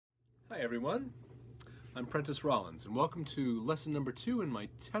Hi everyone, I'm Prentis Rollins and welcome to lesson number 2 in my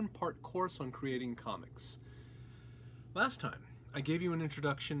 10-part course on creating comics. Last time I gave you an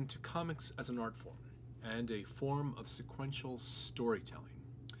introduction to comics as an art form and a form of sequential storytelling.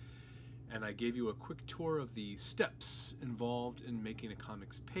 And I gave you a quick tour of the steps involved in making a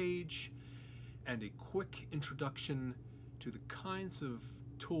comics page and a quick introduction to the kinds of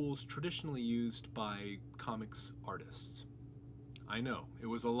tools traditionally used by comics artists. I know, it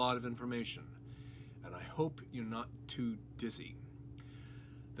was a lot of information, and I hope you're not too dizzy.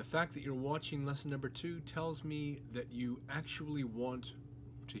 The fact that you're watching lesson number 2 tells me that you actually want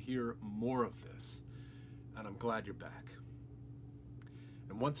to hear more of this, and I'm glad you're back.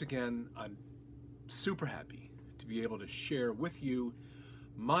 And once again, I'm super happy to be able to share with you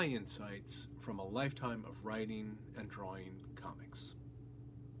my insights from a lifetime of writing and drawing comics.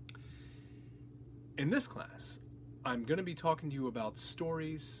 In this class, I'm going to be talking to you about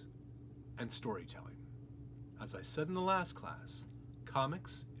stories and storytelling. As I said in the last class,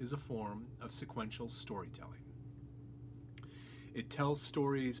 comics is a form of sequential storytelling. It tells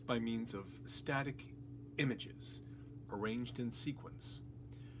stories by means of static images arranged in sequence,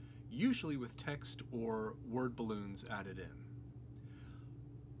 usually with text or word balloons added in.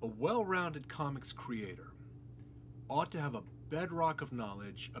 A well-rounded comics creator ought to have a bedrock of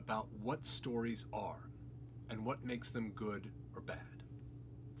knowledge about what stories are and what makes them good or bad.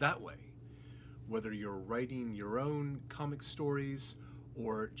 That way, whether you're writing your own comic stories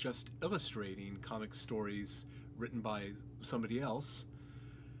or just illustrating comic stories written by somebody else,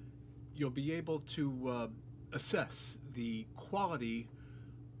 you'll be able to assess the quality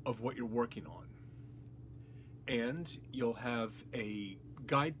of what you're working on. And you'll have a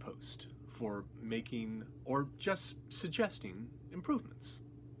guidepost for making or just suggesting improvements.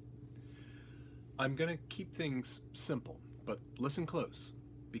 I'm going to keep things simple, but listen close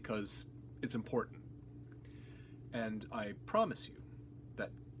because it's important. And I promise you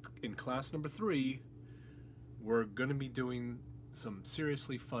that in class number 3, we're going to be doing some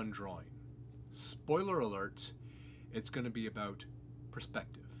seriously fun drawing. Spoiler alert, it's going to be about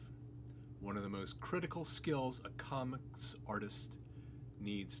perspective, one of the most critical skills a comics artist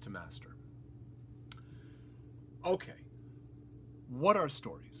needs to master. Okay, what are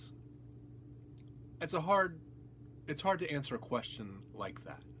stories? It's hard to answer a question like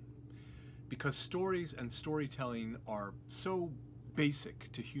that because stories and storytelling are so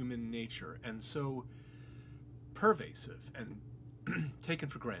basic to human nature and so pervasive and taken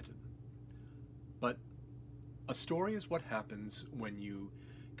for granted. But a story is what happens when you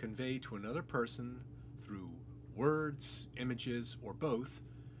convey to another person through words, images, or both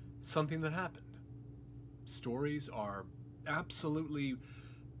something that happened. Stories are absolutely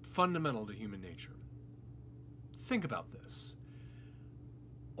fundamental to human nature. Think about this.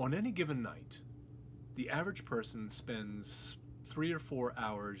 On any given night, the average person spends 3 or 4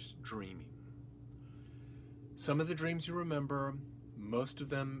 hours dreaming. Some of the dreams you remember, most of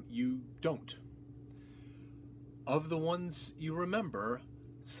them you don't. Of the ones you remember,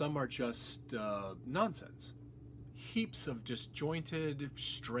 some are just nonsense. Heaps of disjointed,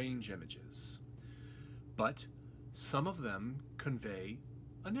 strange images. But some of them convey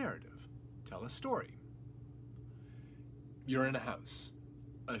a narrative, tell a story. You're in a house.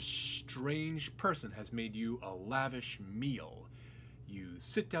 A strange person has made you a lavish meal. You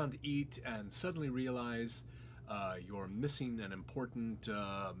sit down to eat and suddenly realize you're missing an important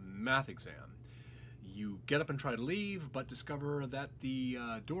math exam. You get up and try to leave, but discover that the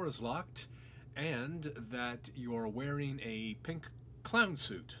door is locked and that you're wearing a pink clown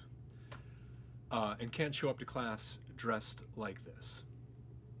suit and can't show up to class dressed like this.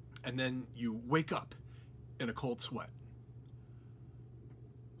 And then you wake up in a cold sweat.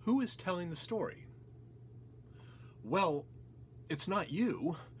 Who is telling the story? Well, it's not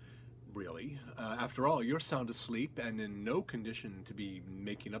you, really. After all, you're sound asleep and in no condition to be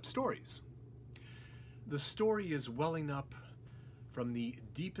making up stories. The story is welling up from the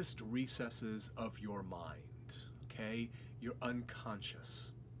deepest recesses of your mind, okay? Your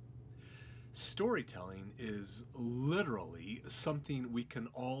unconscious. Storytelling is literally something we can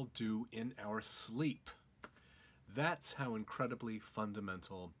all do in our sleep. That's how incredibly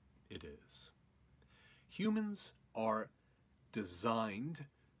fundamental it is. Humans are designed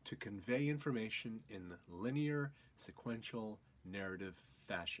to convey information in linear, sequential, narrative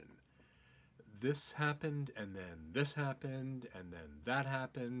fashion. This happened, and then this happened, and then that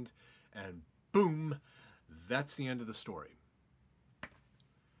happened, and boom, that's the end of the story.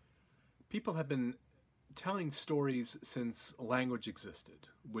 People have been telling stories since language existed,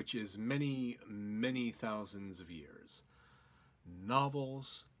 which is many, many thousands of years.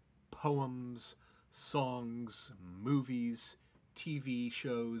 Novels, Poems, songs, movies, TV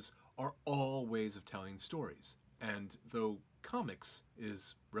shows are all ways of telling stories. And though comics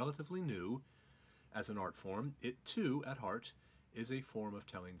is relatively new as an art form, it too, at heart, is a form of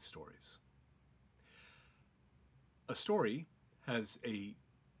telling stories. A story has a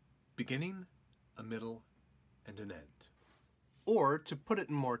beginning, a middle, and an end. Or, to put it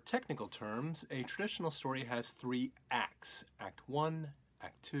in more technical terms, a traditional story has 3 acts: Act 1,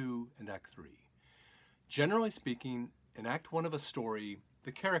 Act 2, and Act 3. Generally speaking, in Act 1 of a story,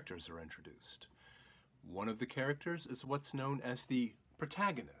 the characters are introduced. One of the characters is what's known as the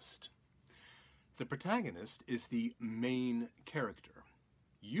protagonist. The protagonist is the main character.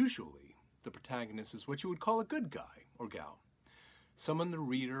 Usually, the protagonist is what you would call a good guy or gal, someone the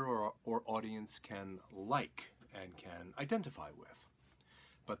reader or audience can like and can identify with.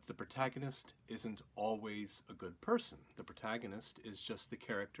 But the protagonist isn't always a good person. The protagonist is just the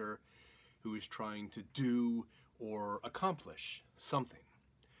character who is trying to do or accomplish something.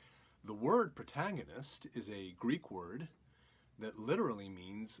 The word protagonist is a Greek word that literally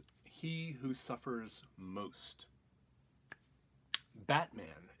means he who suffers most.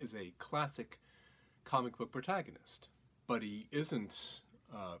 Batman is a classic comic book protagonist, but he isn't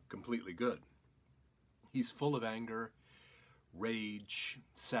completely good. He's full of anger, rage,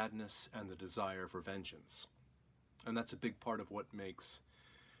 sadness, and the desire for vengeance. And that's a big part of what makes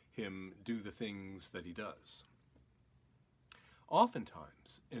him do the things that he does.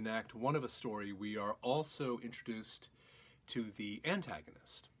 Oftentimes, in Act 1 of a story, we are also introduced to the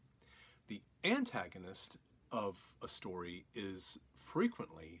antagonist. The antagonist of a story is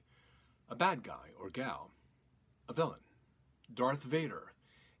frequently a bad guy or gal, a villain. Darth Vader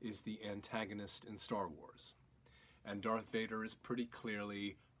is the antagonist in Star Wars, and Darth Vader is pretty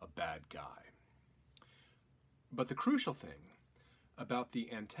clearly a bad guy. But the crucial thing about the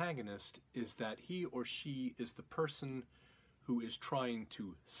antagonist is that he or she is the person who is trying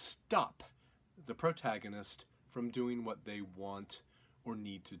to stop the protagonist from doing what they want or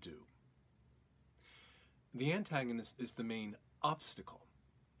need to do. The antagonist is the main obstacle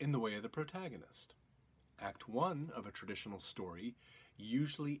in the way of the protagonist. Act 1 of a traditional story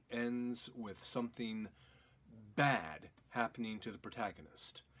usually ends with something bad happening to the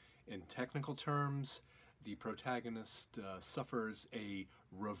protagonist. In technical terms, the protagonist suffers a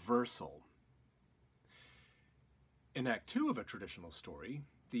reversal. In Act 2 of a traditional story,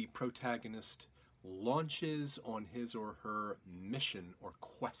 the protagonist launches on his or her mission or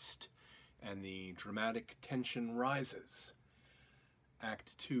quest, and the dramatic tension rises.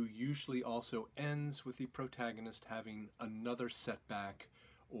 Act 2 usually also ends with the protagonist having another setback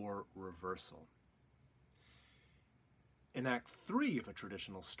or reversal. In Act 3 of a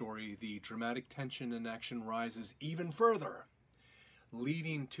traditional story, the dramatic tension and action rises even further,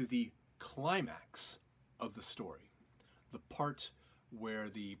 leading to the climax of the story, the part where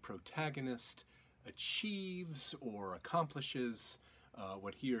the protagonist achieves or accomplishes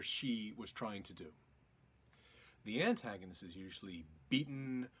what he or she was trying to do. The antagonist is usually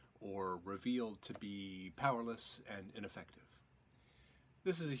beaten or revealed to be powerless and ineffective.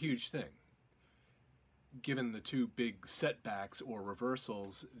 This is a huge thing, given the 2 big setbacks or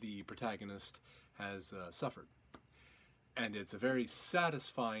reversals the protagonist has suffered. And it's a very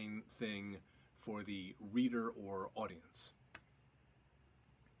satisfying thing for the reader or audience.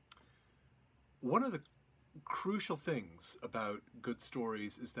 One of the crucial things about good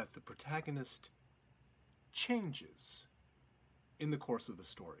stories is that the protagonist changes in the course of the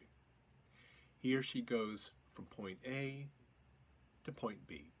story. He or she goes from point A to point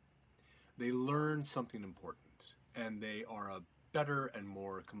B. They learn something important, and they are a better and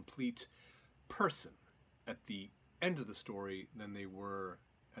more complete person at the end of the story than they were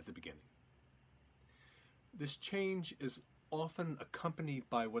at the beginning. This change is often accompanied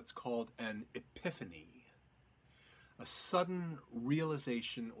by what's called an epiphany, a sudden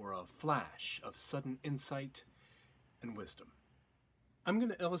realization or a flash of sudden insight and wisdom. I'm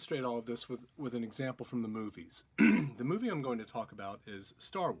going to illustrate all of this with an example from the movies. The movie I'm going to talk about is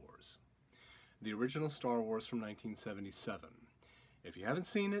Star Wars, the original Star Wars from 1977. If you haven't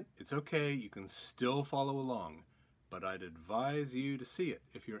seen it, it's okay, you can still follow along, but I'd advise you to see it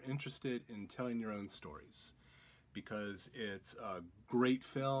if you're interested in telling your own stories, because it's a great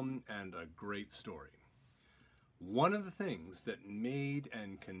film and a great story. One of the things that made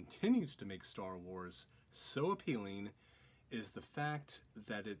and continues to make Star Wars so appealing is the fact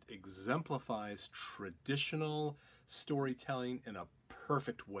that it exemplifies traditional storytelling in a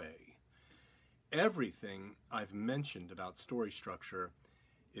perfect way. Everything I've mentioned about story structure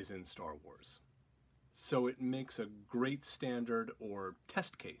is in Star Wars. So it makes a great standard or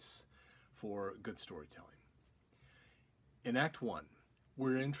test case for good storytelling. In Act 1,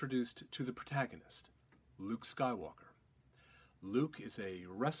 we're introduced to the protagonist, Luke Skywalker. Luke is a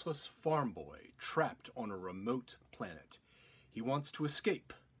restless farm boy trapped on a remote planet. He wants to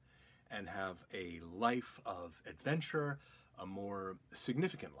escape and have a life of adventure, a more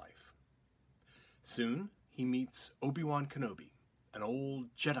significant life. Soon, he meets Obi-Wan Kenobi, an old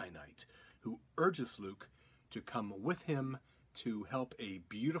Jedi Knight who urges Luke to come with him to help a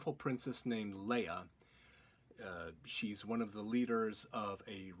beautiful princess named Leia. She's one of the leaders of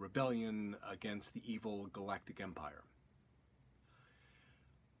a rebellion against the evil Galactic Empire.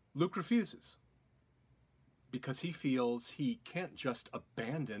 Luke refuses because he feels he can't just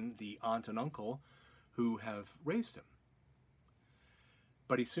abandon the aunt and uncle who have raised him.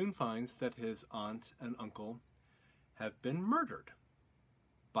 But he soon finds that his aunt and uncle have been murdered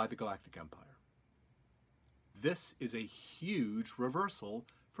by the Galactic Empire. This is a huge reversal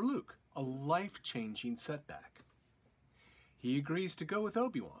for Luke, a life-changing setback. He agrees to go with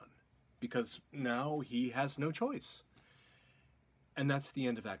Obi-Wan because now he has no choice. And that's the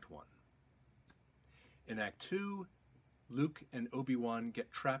end of Act 1. In Act 2, Luke and Obi-Wan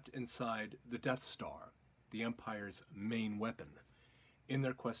get trapped inside the Death Star, the Empire's main weapon, in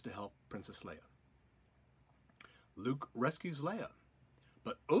their quest to help Princess Leia. Luke rescues Leia,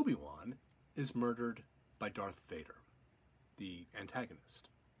 but Obi-Wan is murdered by Darth Vader, the antagonist.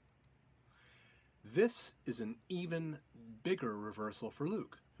 This is an even bigger reversal for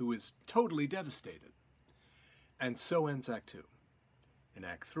Luke, who is totally devastated. And so ends Act 2. In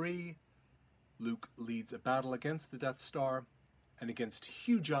Act 3, Luke leads a battle against the Death Star, and against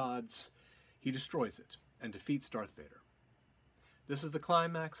huge odds, he destroys it and defeats Darth Vader. This is the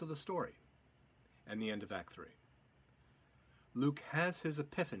climax of the story, and the end of Act 3. Luke has his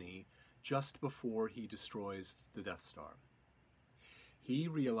epiphany just before he destroys the Death Star. He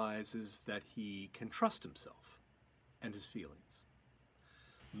realizes that he can trust himself and his feelings.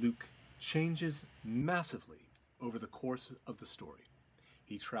 Luke changes massively over the course of the story.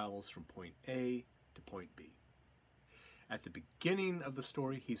 He travels from point A to point B. At the beginning of the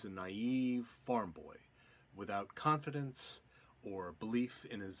story, he's a naive farm boy without confidence or belief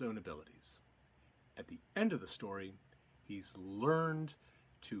in his own abilities. At the end of the story, he's learned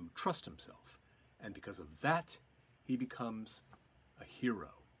to trust himself, and because of that, he becomes a hero.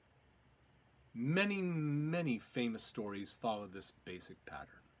 Many, many famous stories follow this basic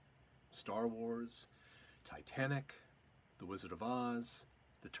pattern. Star Wars, Titanic, The Wizard of Oz,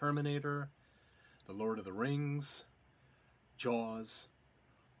 The Terminator, The Lord of the Rings, Jaws.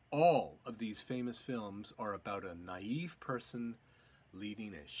 All of these famous films are about a naive person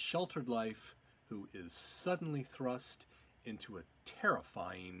leading a sheltered life who is suddenly thrust into a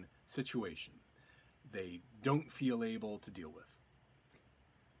terrifying situation they don't feel able to deal with.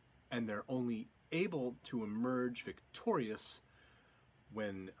 And they're only able to emerge victorious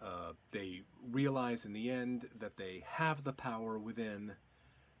when they realize in the end that they have the power within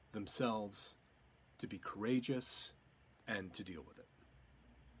themselves to be courageous and to deal with it.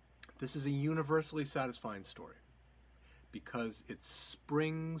 This is a universally satisfying story because it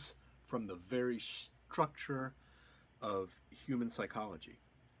springs from the very structure of human psychology.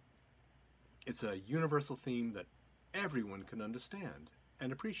 It's a universal theme that everyone can understand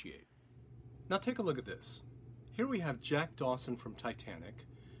and appreciate. Now take a look at this. Here we have Jack Dawson from Titanic,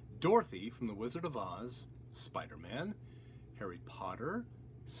 Dorothy from The Wizard of Oz, Spider-Man, Harry Potter,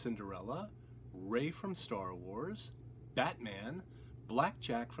 Cinderella, Rey from Star Wars, Batman, Black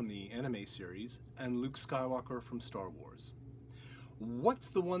Jack from the anime series, and Luke Skywalker from Star Wars. What's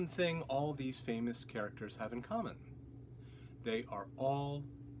the one thing all these famous characters have in common? They are all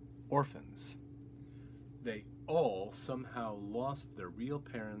orphans. They all somehow lost their real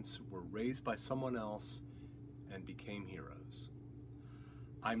parents, were raised by someone else, and became heroes.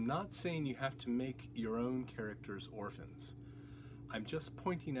 I'm not saying you have to make your own characters orphans. I'm just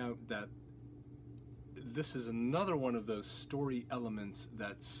pointing out that this is another one of those story elements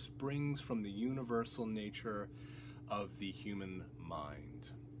that springs from the universal nature of the human mind.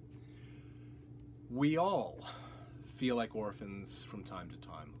 We all feel like orphans from time to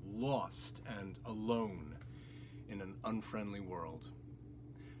time, lost and alone in an unfriendly world.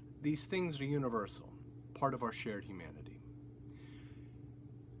 These things are universal, part of our shared humanity.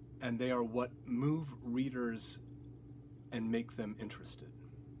 And they are what move readers and make them interested.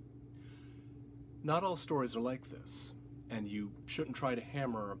 Not all stories are like this, and you shouldn't try to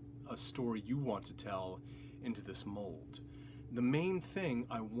hammer a story you want to tell into this mold. The main thing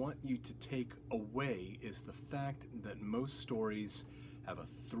I want you to take away is the fact that most stories have a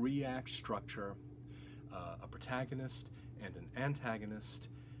 3-act structure, a protagonist and an antagonist,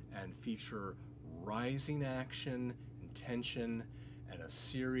 and feature rising action and tension and a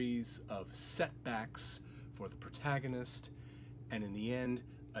series of setbacks for the protagonist, and in the end,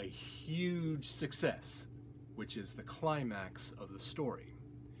 a huge success, which is the climax of the story.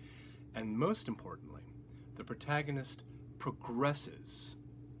 And most importantly, the protagonist progresses.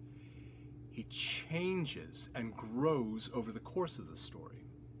 He changes and grows over the course of the story.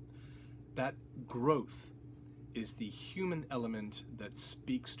 That growth is the human element that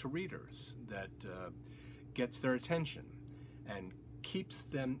speaks to readers, that gets their attention and keeps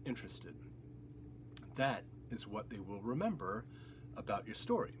them interested. That is what they will remember about your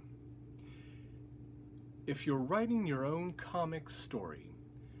story. If you're writing your own comic story,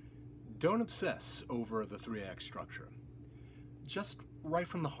 don't obsess over the three-act structure. Just write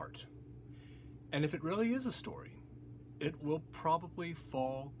from the heart. And if it really is a story, it will probably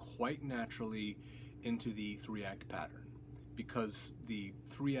fall quite naturally into the three-act pattern, because the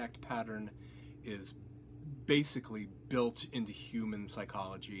three-act pattern is basically built into human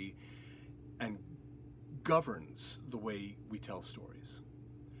psychology and governs the way we tell stories.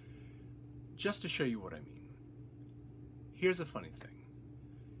 Just to show you what I mean, here's a funny thing.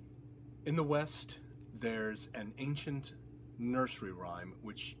 In the West, there's an ancient nursery rhyme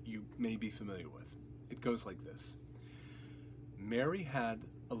which you may be familiar with. It goes like this. Mary had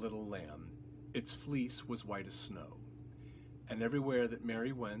a little lamb. Its fleece was white as snow. And everywhere that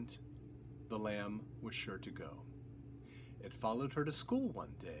Mary went, the lamb was sure to go. It followed her to school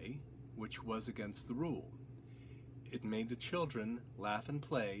one day, which was against the rule. It made the children laugh and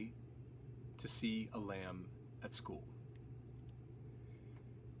play to see a lamb at school.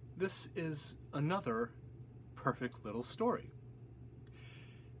 This is another perfect little story.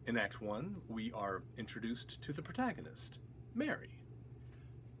 In Act 1, we are introduced to the protagonist, Mary.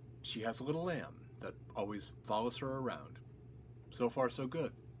 She has a little lamb that always follows her around. So far, so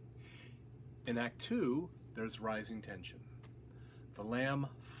good. In Act 2, there's rising tension. The lamb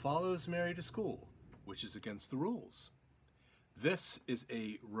follows Mary to school, which is against the rules. This is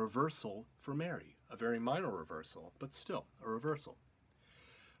a reversal for Mary, a very minor reversal, but still a reversal.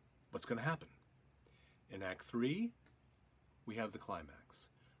 What's going to happen? In Act 3, we have the climax.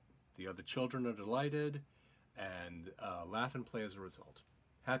 The other children are delighted and laugh and play as a result.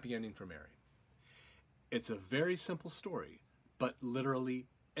 Happy ending for Mary. It's a very simple story, but literally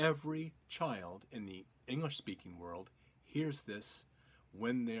every child in the English-speaking world hears this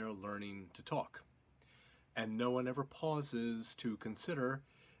when they're learning to talk. And no one ever pauses to consider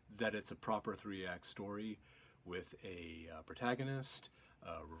that it's a proper three-act story with a protagonist,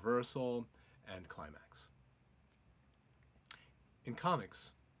 a reversal, and climax. In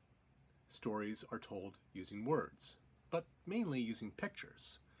comics, stories are told using words, but mainly using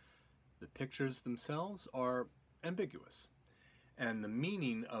pictures. The pictures themselves are ambiguous, and the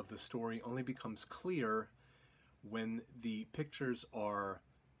meaning of the story only becomes clear when the pictures are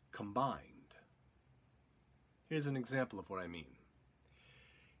combined. Here's an example of what I mean.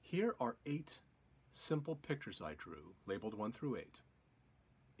 Here are 8 simple pictures I drew, labeled 1 through 8.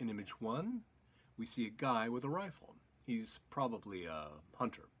 In image 1, we see a guy with a rifle. He's probably a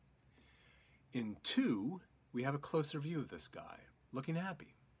hunter. In 2, we have a closer view of this guy, looking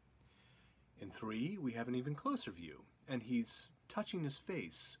happy. In 3, we have an even closer view, and he's touching his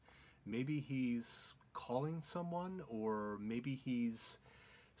face. Maybe he's calling someone, or maybe he's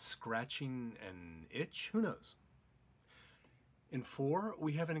scratching an itch, who knows? In 4,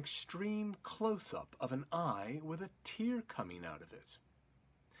 we have an extreme close-up of an eye with a tear coming out of it.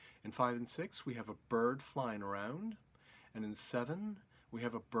 In 5 and 6, we have a bird flying around, and in 7, we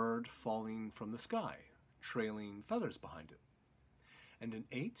have a bird falling from the sky, trailing feathers behind it. And in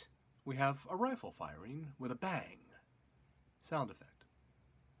 8, we have a rifle firing with a bang sound effect.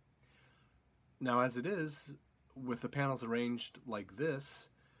 Now, as it is, with the panels arranged like this,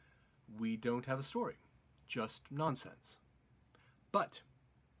 we don't have a story, just nonsense. But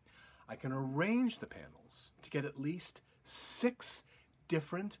I can arrange the panels to get at least 6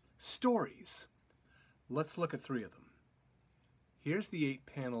 different stories. Let's look at 3 of them. Here's the 8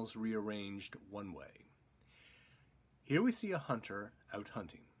 panels rearranged one way. Here we see a hunter out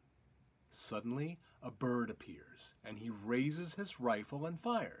hunting. Suddenly, a bird appears, and he raises his rifle and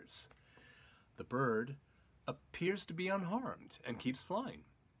fires. The bird appears to be unharmed and keeps flying.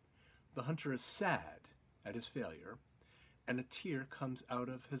 The hunter is sad at his failure, and a tear comes out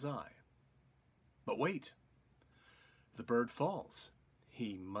of his eye. But wait! The bird falls.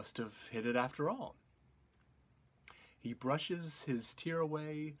 He must have hit it after all. He brushes his tear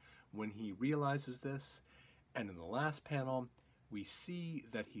away when he realizes this, and in the last panel, we see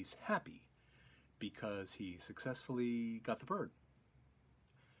that he's happy because he successfully got the bird.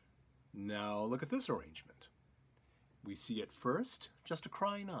 Now look at this arrangement. We see at first just a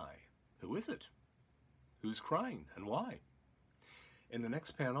crying eye. Who is it? Who's crying and why? In the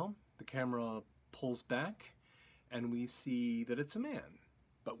next panel, the camera pulls back and we see that it's a man,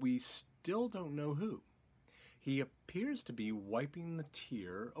 but we still don't know who. He appears to be wiping the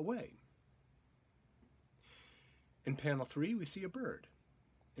tear away. In panel 3, we see a bird.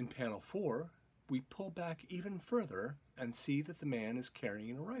 In panel 4, we pull back even further and see that the man is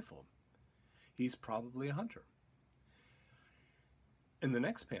carrying a rifle. He's probably a hunter. In the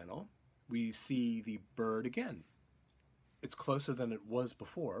next panel, we see the bird again. It's closer than it was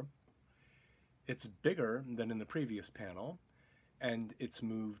before. It's bigger than in the previous panel, and it's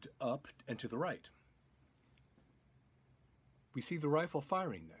moved up and to the right. We see the rifle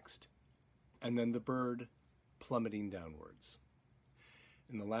firing next, and then the bird plummeting downwards.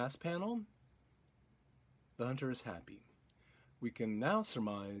 In the last panel, the hunter is happy. We can now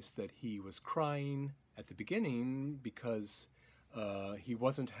surmise that he was crying at the beginning because he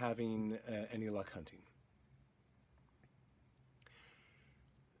wasn't having any luck hunting.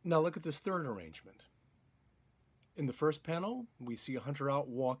 Now look at this third arrangement. In the first panel, we see a hunter out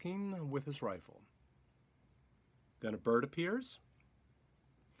walking with his rifle. Then a bird appears,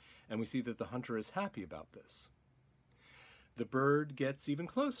 and we see that the hunter is happy about this. The bird gets even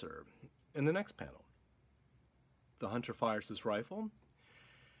closer in the next panel. The hunter fires his rifle,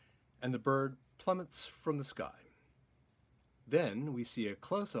 and the bird plummets from the sky. Then we see a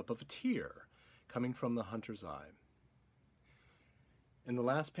close-up of a tear coming from the hunter's eye. In the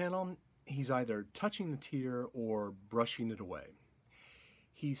last panel, he's either touching the tear or brushing it away.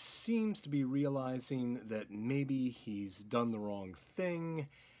 He seems to be realizing that maybe he's done the wrong thing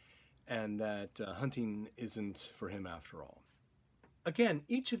and that hunting isn't for him after all. Again,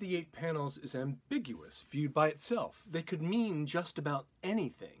 each of the 8 panels is ambiguous, viewed by itself. They could mean just about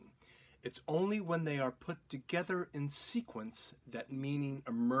anything. It's only when they are put together in sequence that meaning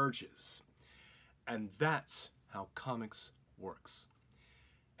emerges. And that's how comics works.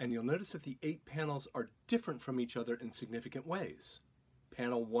 And you'll notice that the 8 panels are different from each other in significant ways.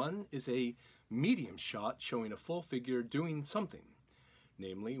 Panel 1 is a medium shot showing a full figure doing something,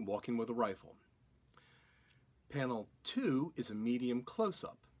 namely walking with a rifle. Panel 2 is a medium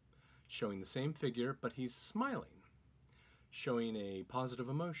close-up, showing the same figure, but he's smiling, showing a positive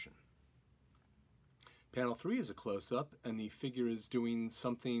emotion. Panel 3 is a close-up, and the figure is doing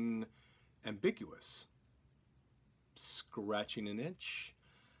something ambiguous, scratching an itch,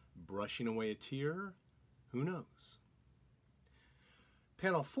 brushing away a tear, who knows?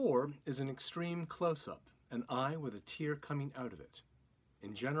 Panel 4 is an extreme close-up, an eye with a tear coming out of it.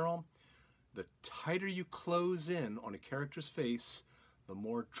 In general, the tighter you close in on a character's face, the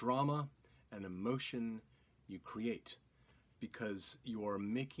more drama and emotion you create, because you're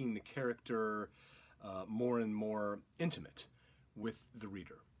making the character more and more intimate with the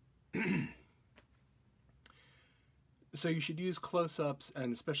reader. So you should use close-ups,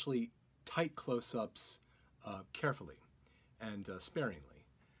 and especially tight close-ups, carefully and sparingly.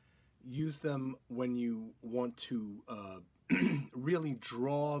 Use them when you want to really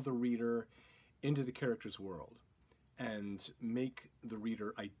draw the reader into the character's world and make the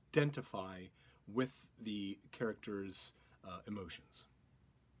reader identify with the character's emotions.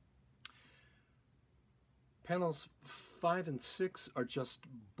 Panels 5 and 6 are just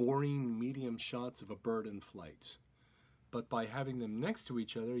boring medium shots of a bird in flight. But by having them next to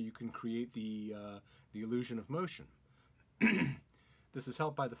each other, you can create the illusion of motion. This is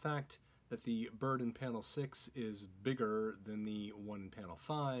helped by the fact that the bird in panel 6 is bigger than the one in panel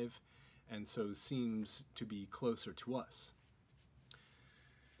 5, and so seems to be closer to us.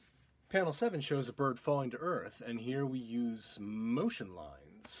 Panel 7 shows a bird falling to earth, and here we use motion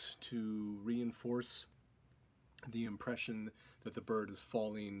lines to reinforce the impression that the bird is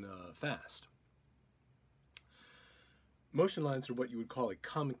falling fast. Motion lines are what you would call a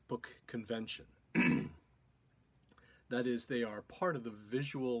comic book convention. That is, they are part of the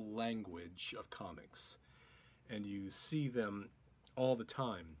visual language of comics, and you see them all the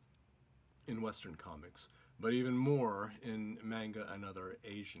time in Western comics, but even more in manga and other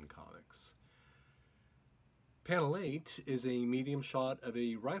Asian comics. Panel 8 is a medium shot of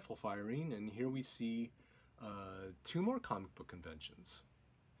a rifle firing, and here we see 2 more comic book conventions.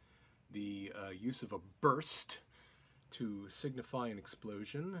 The use of a burst to signify an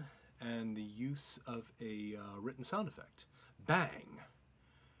explosion, and the use of a written sound effect, bang,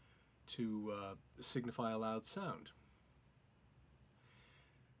 to signify a loud sound.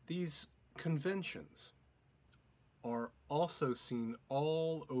 These conventions are also seen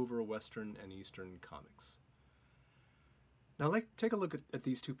all over Western and Eastern comics. Now take a look at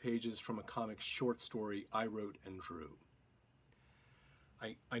these 2 pages from a comic short story I wrote and drew.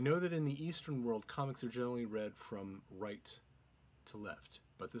 I know that in the Eastern world, comics are generally read from right to left,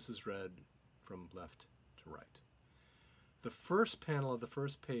 but this is read from left to right. The first panel of the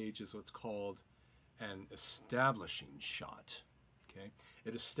first page is what's called an establishing shot. Okay?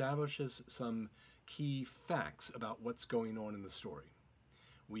 It establishes some key facts about what's going on in the story.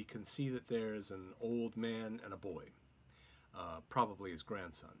 We can see that there's an old man and a boy, probably his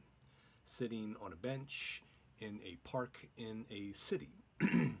grandson, sitting on a bench in a park in a city.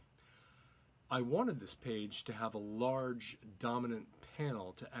 I wanted this page to have a large, dominant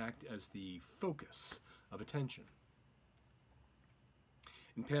panel to act as the focus of attention.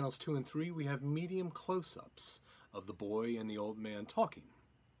 In panels 2 and 3, we have medium close-ups of the boy and the old man talking.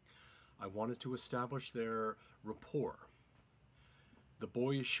 I wanted to establish their rapport. The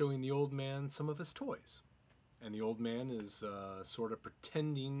boy is showing the old man some of his toys, and the old man is sort of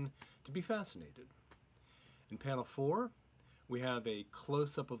pretending to be fascinated. In panel 4, we have a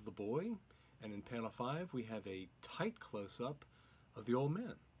close-up of the boy, and in panel 5, we have a tight close-up of the old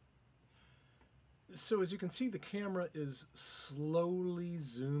man. So as you can see, the camera is slowly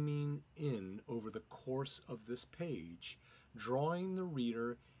zooming in over the course of this page, drawing the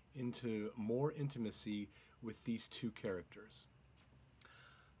reader into more intimacy with these 2 characters.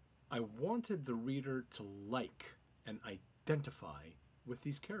 I wanted the reader to like and identify with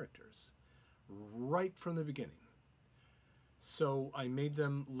these characters right from the beginning. So I made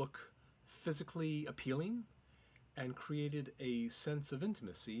them look physically appealing and created a sense of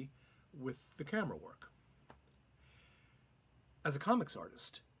intimacy with the camera work. As a comics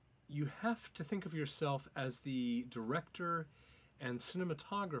artist, you have to think of yourself as the director and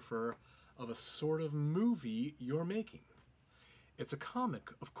cinematographer of a sort of movie you're making. It's a comic,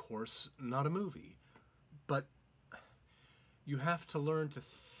 of course, not a movie, but you have to learn to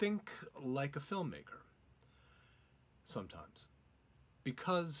think like a filmmaker sometimes.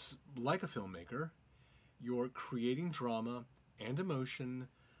 Because, like a filmmaker, you're creating drama and emotion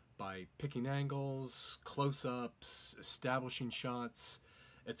by picking angles, close-ups, establishing shots,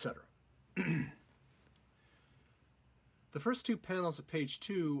 etc. The first 2 panels of page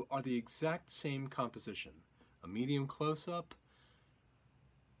 2 are the exact same composition, a medium close-up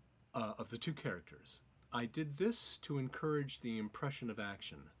of the 2 characters. I did this to encourage the impression of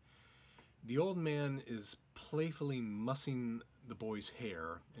action. The old man is playfully mussing the boy's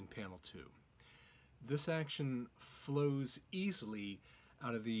hair in panel 2. This action flows easily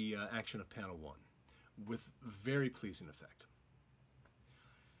out of the action of panel 1, with very pleasing effect.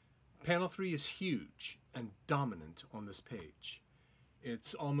 Panel 3 is huge and dominant on this page.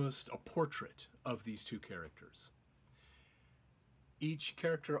 It's almost a portrait of these 2 characters. Each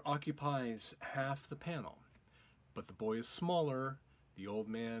character occupies half the panel, but the boy is smaller, the old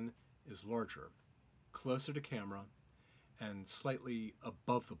man is larger, closer to camera, and slightly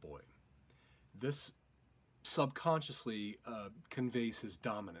above the boy. This subconsciously conveys his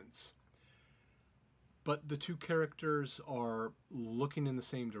dominance. But the 2 characters are looking in the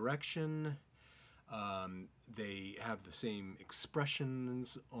same direction. They have the same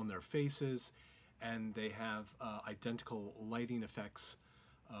expressions on their faces, and they have identical lighting effects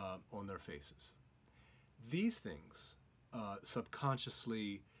on their faces. These things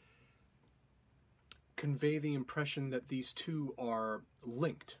subconsciously convey the impression that these 2 are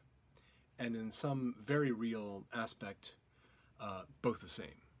linked, and in some very real aspect, both the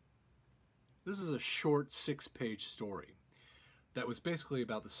same. This is a short 6-page story that was basically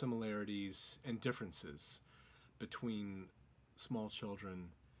about the similarities and differences between small children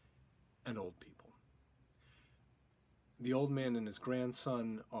and old people. The old man and his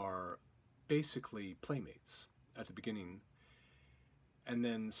grandson are basically playmates at the beginning, and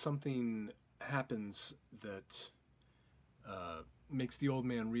then something happens that makes the old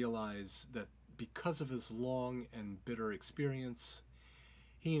man realize that because of his long and bitter experience,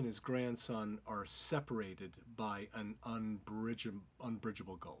 he and his grandson are separated by an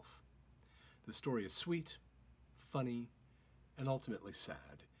unbridgeable gulf. The story is sweet, funny, and ultimately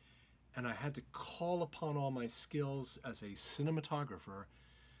sad, and I had to call upon all my skills as a cinematographer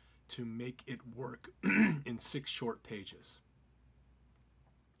to make it work in 6 short pages.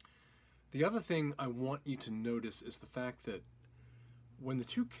 The other thing I want you to notice is the fact that when the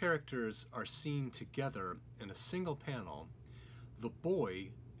 2 characters are seen together in a single panel, the boy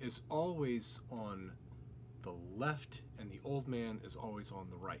is always on the left and the old man is always on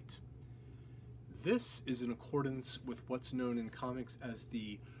the right. This is in accordance with what's known in comics as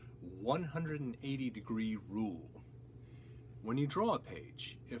the 180-degree rule. When you draw a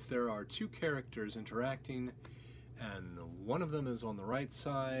page, if there are 2 characters interacting and one of them is on the right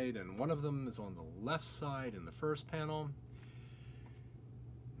side and one of them is on the left side in the first panel.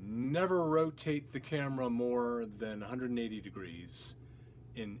 Never rotate the camera more than 180 degrees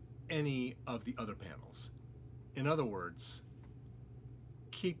in any of the other panels. In other words,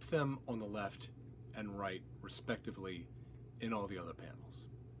 keep them on the left and right respectively in all the other panels.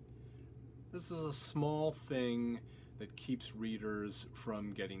 This is a small thing that keeps readers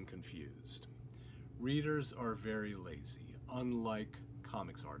from getting confused. Readers are very lazy, unlike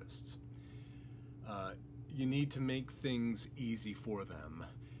comics artists. You need to make things easy for them,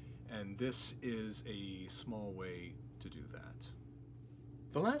 and this is a small way to do that.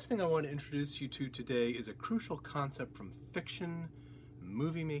 The last thing I want to introduce you to today is a crucial concept from fiction,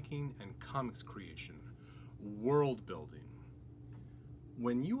 movie making, and comics creation: world building.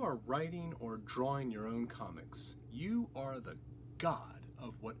 When you are writing or drawing your own comics, you are the god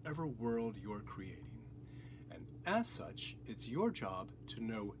of whatever world you're creating. And as such, it's your job to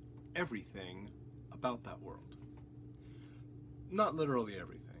know everything about that world. Not literally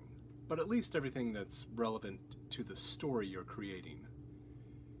everything, but at least everything that's relevant to the story you're creating.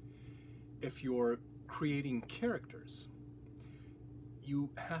 If you're creating characters,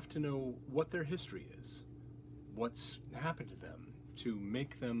 you have to know what their history is, what's happened to them to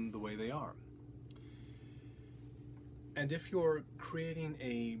make them the way they are. And if you're creating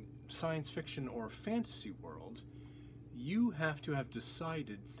a science fiction or fantasy world, you have to have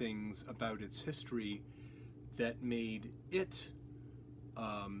decided things about its history that made it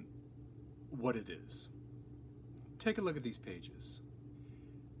what it is. Take a look at these pages.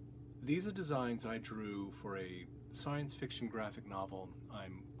 These are designs I drew for a science fiction graphic novel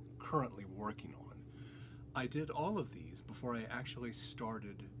I'm currently working on. I did all of these before I actually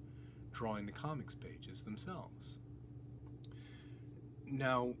started drawing the comics pages themselves.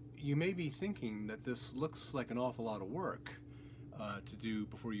 Now, you may be thinking that this looks like an awful lot of work to do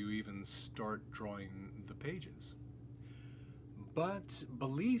before you even start drawing the pages. But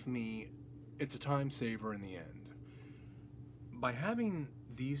believe me, it's a time saver in the end. By having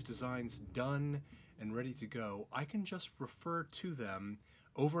these designs done and ready to go, I can just refer to them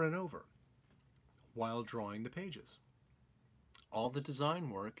over and over while drawing the pages. All the design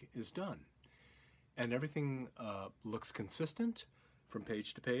work is done, and everything looks consistent from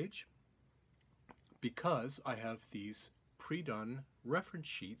page to page because I have these pre-done reference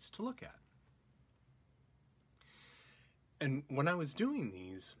sheets to look at. And when I was doing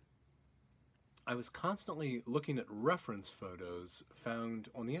these, I was constantly looking at reference photos found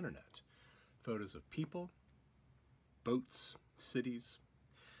on the internet. Photos of people, boats, cities.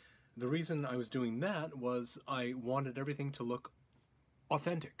 The reason I was doing that was I wanted everything to look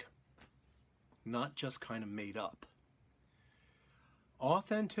authentic, not just kind of made up.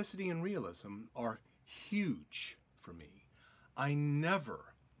 Authenticity and realism are huge for me. I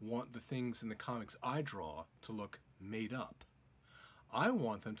never want the things in the comics I draw to look made up. I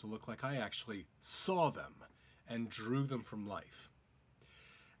want them to look like I actually saw them and drew them from life.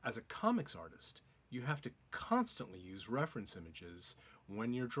 As a comics artist, you have to constantly use reference images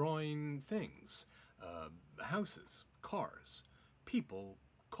when you're drawing things, houses, cars, people,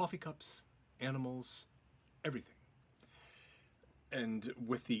 coffee cups, animals, everything. And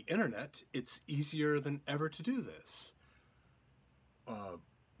with the internet, it's easier than ever to do this.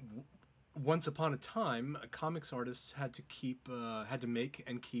 Once upon a time, comics artists had to make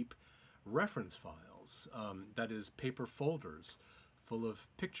and keep reference files, that is, paper folders full of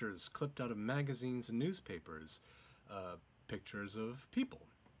pictures clipped out of magazines and newspapers, pictures of people,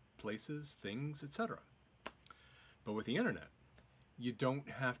 places, things, etc. But with the internet, you don't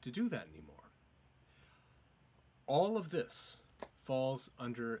have to do that anymore. All of this falls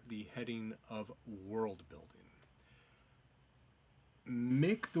under the heading of world building.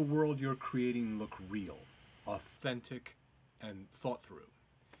 Make the world you're creating look real, authentic, and thought through.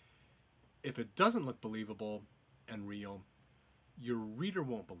 If it doesn't look believable and real, your reader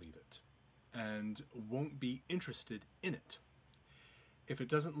won't believe it and won't be interested in it. If it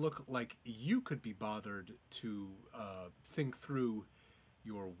doesn't look like you could be bothered to think through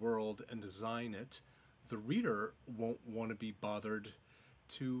your world and design it, the reader won't want to be bothered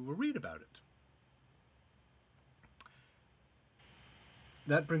to read about it.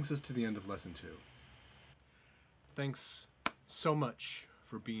 That brings us to the end of Lesson 2. Thanks so much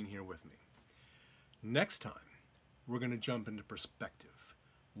for being here with me. Next time, we're going to jump into perspective,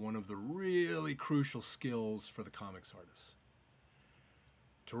 one of the really crucial skills for the comics artists.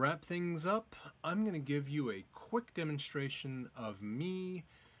 To wrap things up, I'm going to give you a quick demonstration of me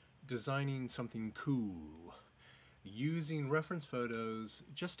designing something cool. using reference photos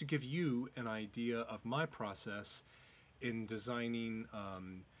just to give you an idea of my process in designing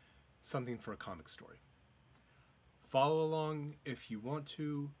something for a comic story. Follow along if you want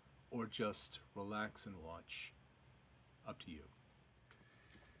to, or just relax and watch. Up to you.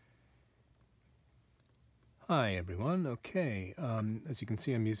 Hi everyone. Okay, as you can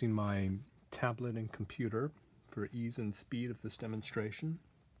see, I'm using my tablet and computer for ease and speed of this demonstration.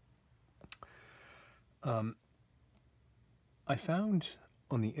 I found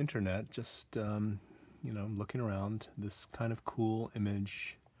on the internet, just looking around, this kind of cool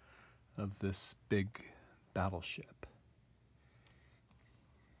image of this big battleship.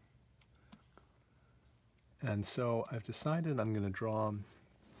 And so I've decided I'm going to draw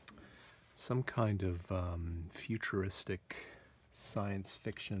some kind of futuristic science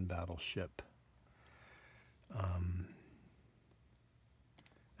fiction battleship,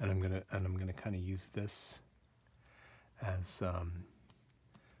 and I'm gonna kind of use this as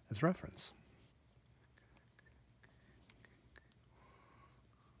reference.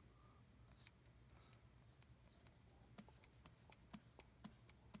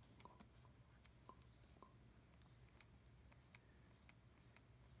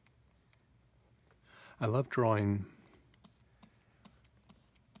 I love drawing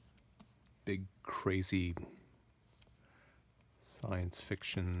big, crazy science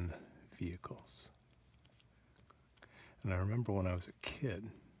fiction vehicles. And I remember when I was a kid,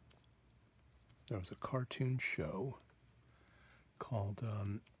 there was a cartoon show called,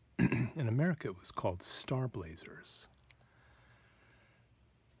 in America it was called Star Blazers.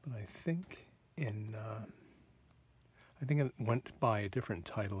 But I think it went by a different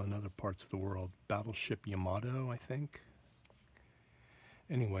title in other parts of the world, Battleship Yamato, I think.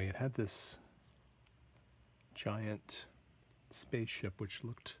 Anyway, it had this giant spaceship which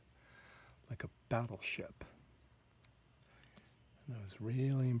looked like a battleship. And I was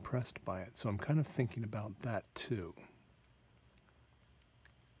really impressed by it, so I'm kind of thinking about that too.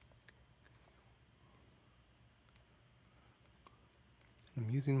 I'm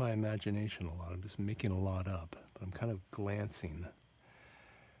using my imagination a lot. I'm just making a lot up, but I'm kind of glancing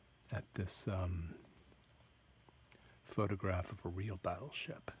at this photograph of a real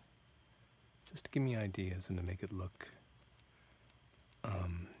battleship, just to give me ideas and to make it look a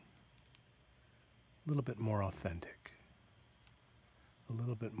little bit more authentic, a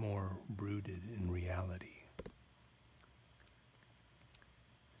little bit more rooted in reality.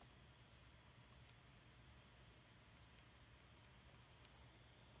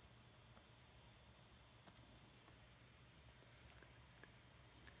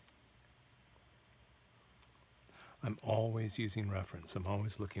 I'm always using reference. I'm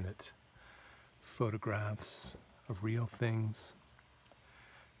always looking at photographs of real things.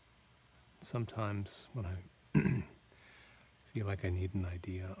 Sometimes when I feel like I need an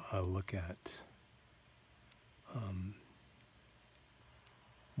idea, I'll look at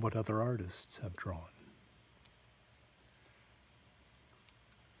what other artists have drawn.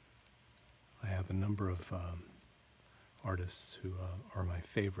 I have a number of artists who are my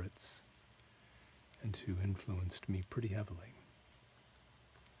favorites and who influenced me pretty heavily.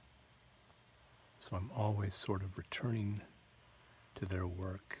 So I'm always sort of returning to their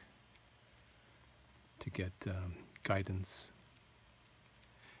work to get guidance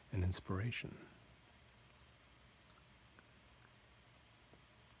and inspiration.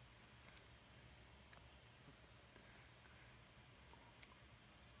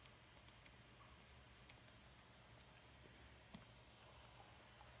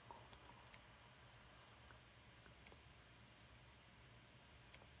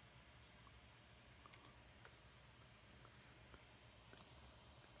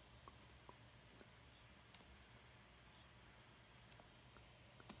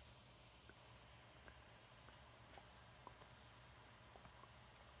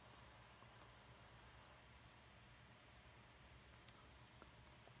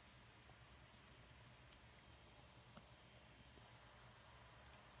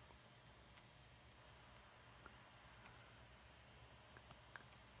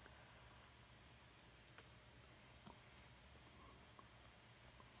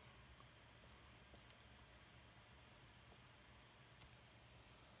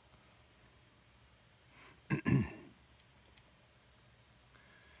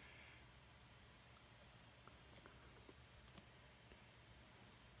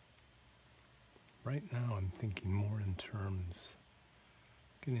 Right now I'm thinking more in terms,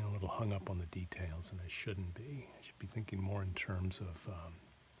 getting a little hung up on the details, and I shouldn't be. I should be thinking more in terms of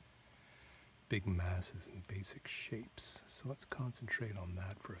big masses and basic shapes. So let's concentrate on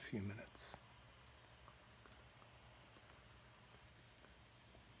that for a few minutes.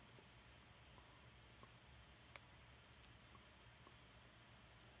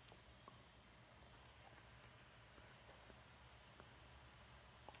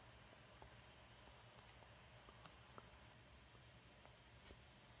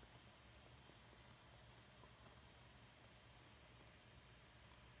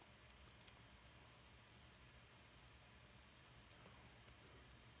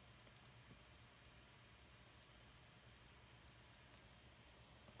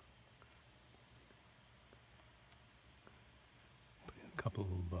 couple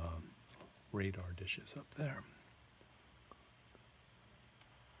of radar dishes up there.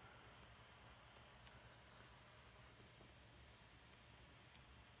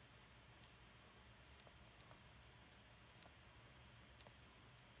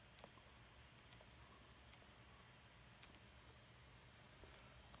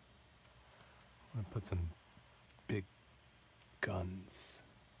 I'm going to put some big guns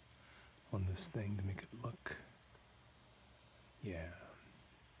on this thing to make it look, yeah,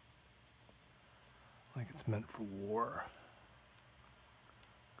 like it's meant for war.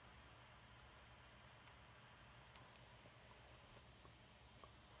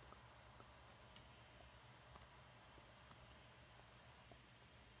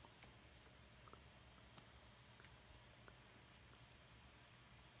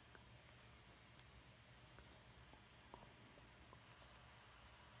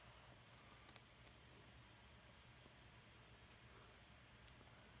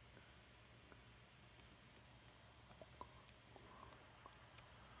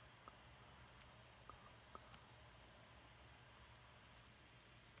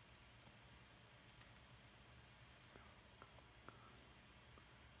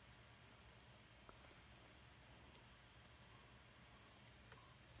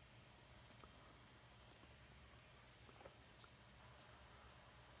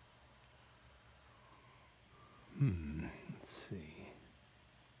 Let's see.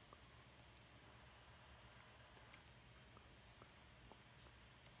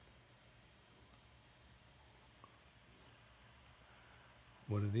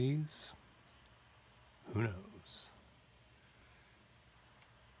 What are these? Who knows?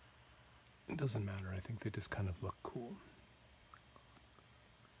 It doesn't matter. I think they just kind of look cool.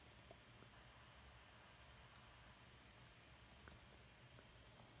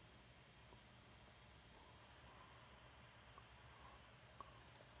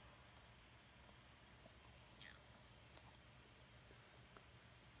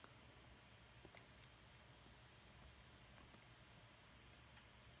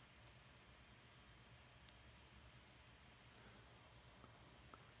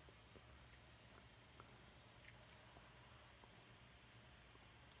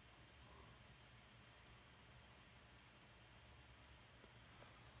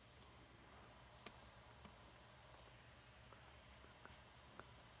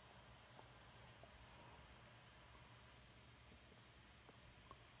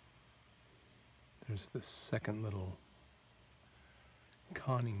 There's this second little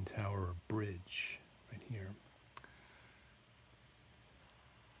conning tower or bridge right here.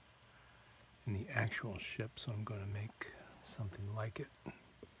 In the actual ship, so I'm going to make something like it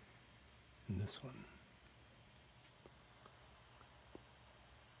in this one.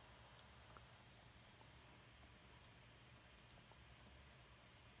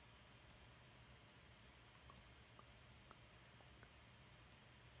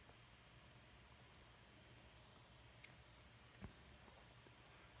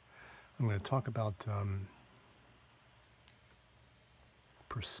 I'm going to talk about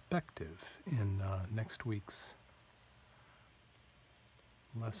perspective in next week's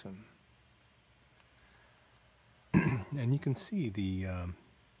lesson. And you can see the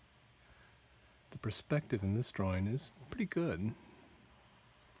perspective in this drawing is pretty good.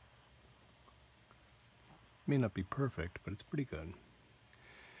 May not be perfect, but it's pretty good.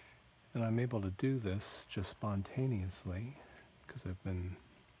 And I'm able to do this just spontaneously because I've been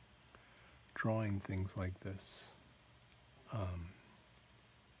drawing things like this for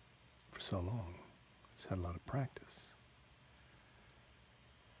so long. Just had a lot of practice.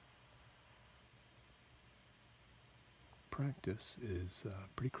 Practice is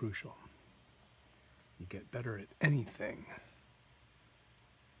pretty crucial. You get better at anything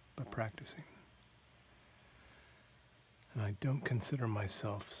by practicing. And I don't consider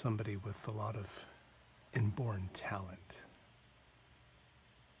myself somebody with a lot of inborn talent.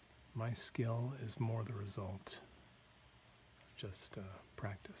 My skill is more the result of just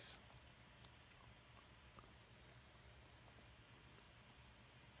practice.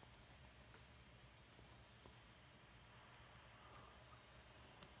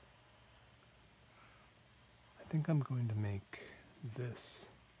 I think I'm going to make this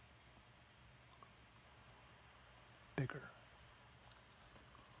bigger.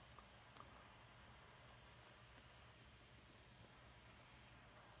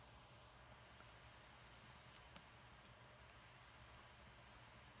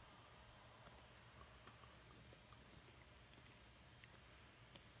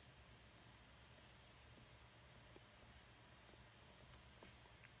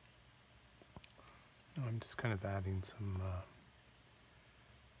 I'm just kind of adding some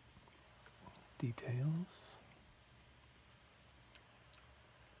details.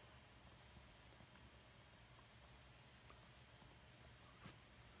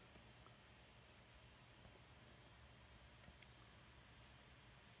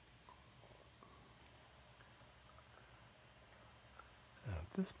 Now,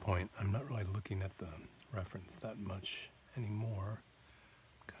 at this point, I'm not really looking at the reference that much anymore.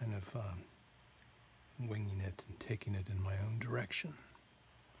 Kind of winging it and taking it in my own direction,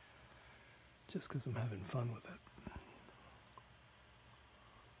 just because I'm having fun with it.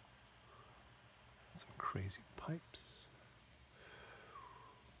 Some crazy pipes.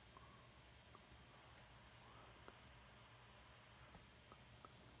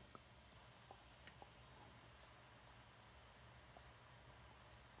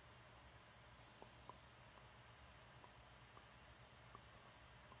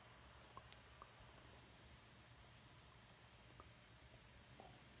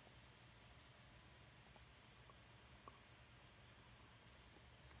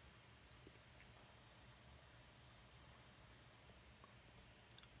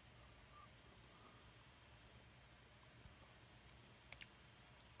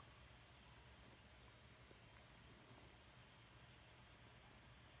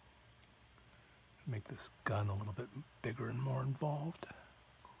 Make this gun a little bit bigger and more involved.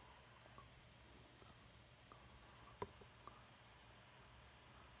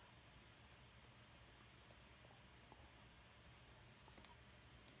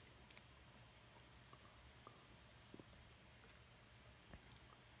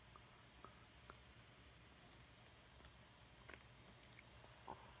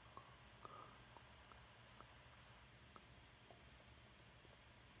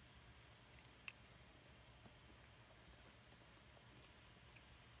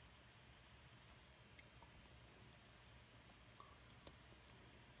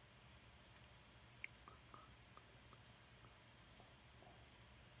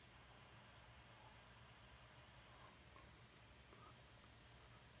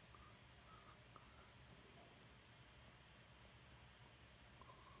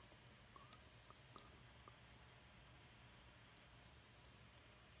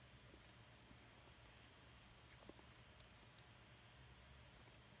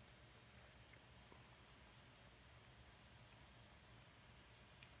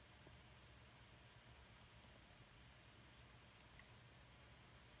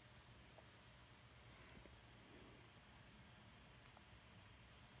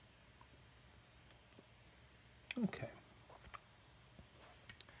 Okay.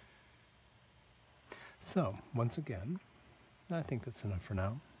 So, once again, I think that's enough for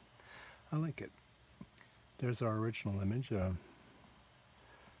now. I like it. There's our original image, an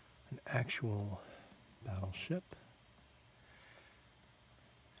actual battleship.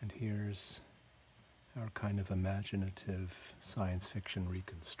 And here's our kind of imaginative science fiction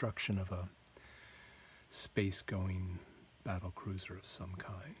reconstruction of a space-going battle cruiser of some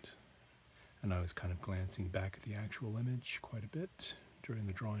kind. And I was kind of glancing back at the actual image quite a bit during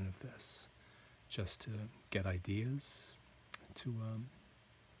the drawing of this, just to get ideas to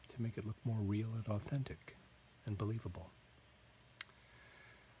make it look more real and authentic and believable.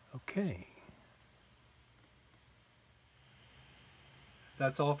 Okay.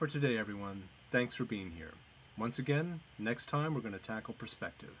 That's all for today, everyone. Thanks for being here. Once again, next time we're going to tackle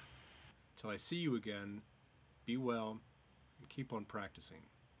perspective. Till I see you again, be well and keep on practicing.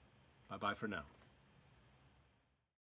 Bye-bye for now.